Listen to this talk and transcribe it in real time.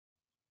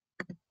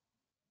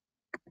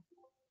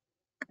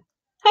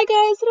Hi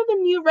guys, I have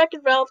a new Wreck-It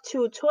Ralph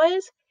 2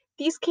 toys.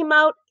 These came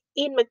out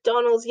in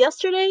McDonald's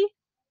yesterday.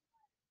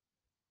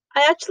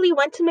 I actually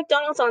went to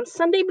McDonald's on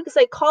Sunday because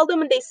I called them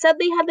and they said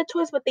they had the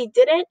toys, but they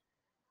didn't.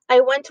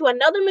 I went to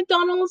another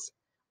McDonald's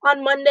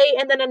on Monday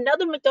and then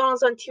another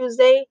McDonald's on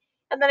Tuesday.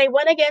 And then I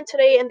went again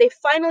today and they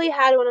finally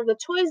had one of the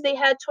toys. They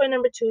had toy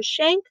number 2,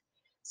 Shank.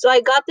 So I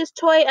got this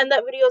toy and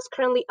that video is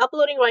currently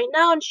uploading right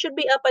now and should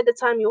be up by the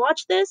time you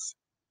watch this.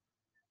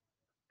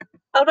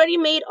 I already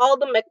made all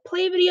the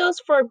Mcplay videos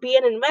for Be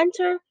an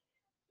Inventor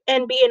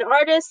and Be an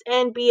Artist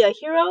and Be a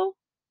Hero.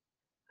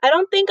 I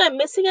don't think I'm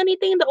missing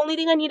anything. The only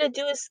thing I need to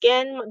do is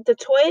scan the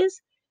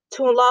toys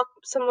to unlock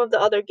some of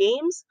the other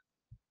games.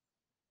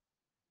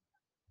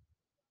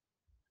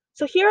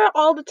 So here are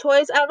all the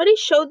toys. I already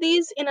showed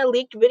these in a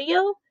leaked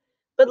video,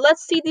 but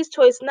let's see these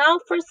toys now.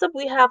 First up,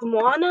 we have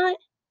Moana.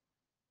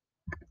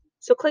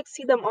 So click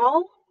see them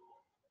all.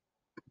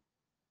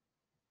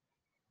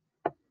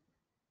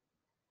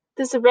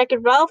 This is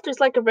Wreck-It Ralph.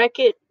 There's like a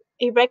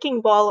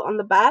wrecking ball on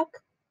the back.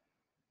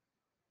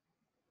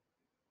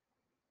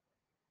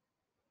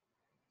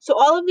 So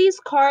all of these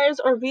cars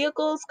or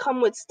vehicles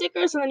come with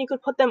stickers, and then you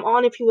could put them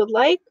on if you would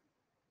like.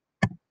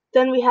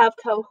 Then we have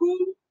Calhoun.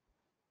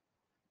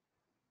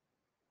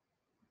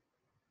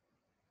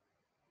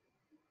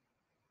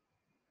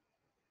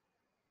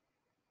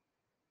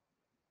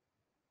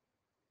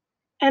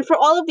 And for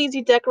all of these,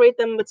 you decorate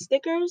them with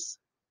stickers.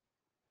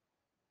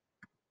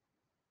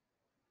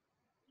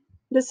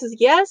 This is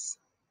Yes.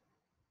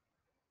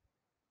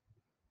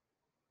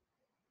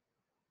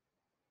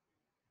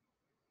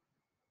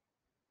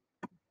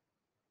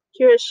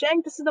 Here is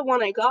Shank. This is the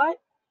one I got.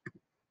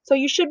 So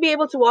you should be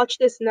able to watch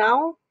this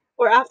now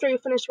or after you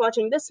finish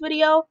watching this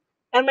video.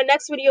 And my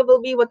next video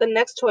will be what the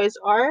next toys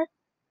are.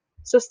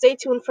 So stay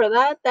tuned for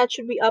that. That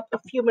should be up a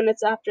few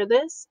minutes after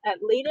this at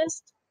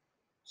latest.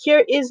 Here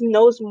is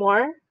Knows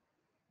More.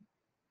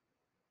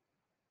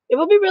 It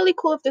would be really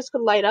cool if this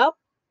could light up.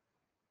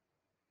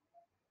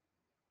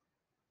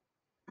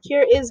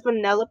 Here is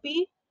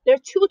Vanellope. There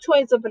are two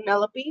toys of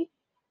Vanellope,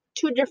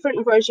 two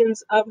different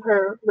versions of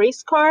her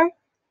race car.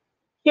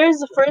 Here's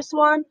the first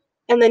one,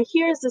 and then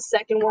here's the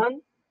second one.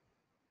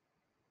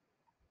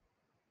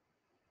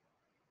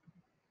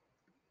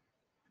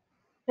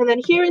 And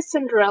then here is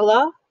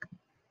Cinderella.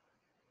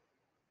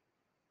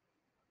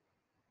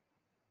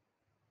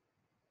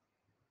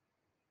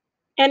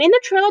 And in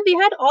the trailer, they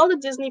had all the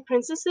Disney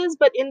princesses,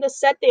 but in the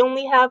set, they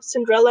only have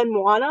Cinderella and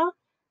Moana.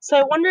 So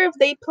I wonder if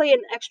they play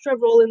an extra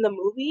role in the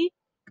movie.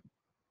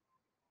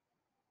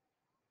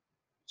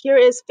 Here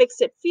is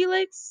Fix-It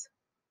Felix.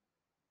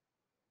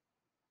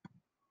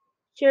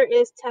 Here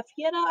is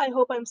Tafieta. I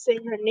hope I'm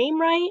saying her name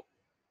right.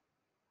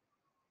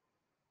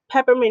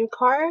 Peppermint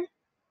Car.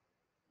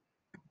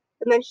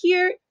 And then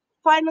here,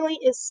 finally,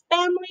 is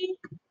Spamley.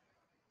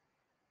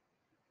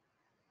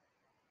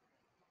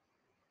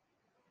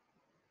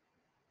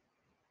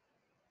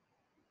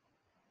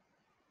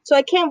 So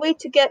I can't wait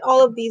to get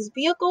all of these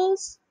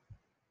vehicles.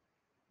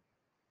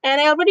 And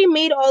I already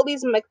made all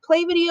these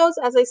Mcplay videos,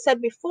 as I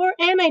said before,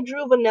 and I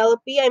drew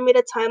Vanellope. I made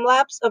a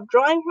time-lapse of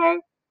drawing her.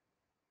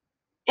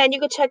 And you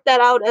can check that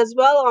out as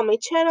well on my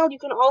channel. You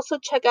can also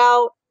check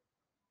out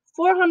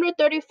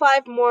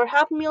 435 more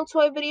Happy Meal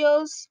toy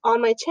videos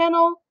on my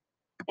channel.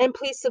 And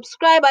please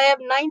subscribe. I have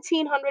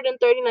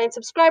 1,939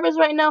 subscribers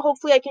right now.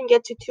 Hopefully I can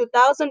get to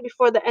 2,000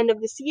 before the end of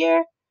this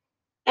year.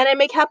 And I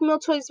make Happy Meal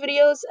toys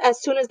videos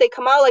as soon as they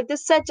come out. Like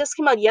this set just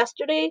came out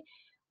yesterday.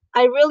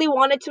 I really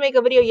wanted to make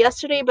a video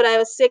yesterday, but I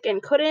was sick and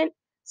couldn't.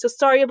 So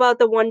sorry about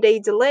the 1-day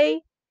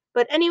delay.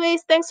 But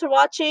anyways, thanks for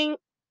watching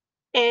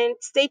and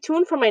stay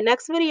tuned for my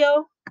next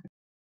video.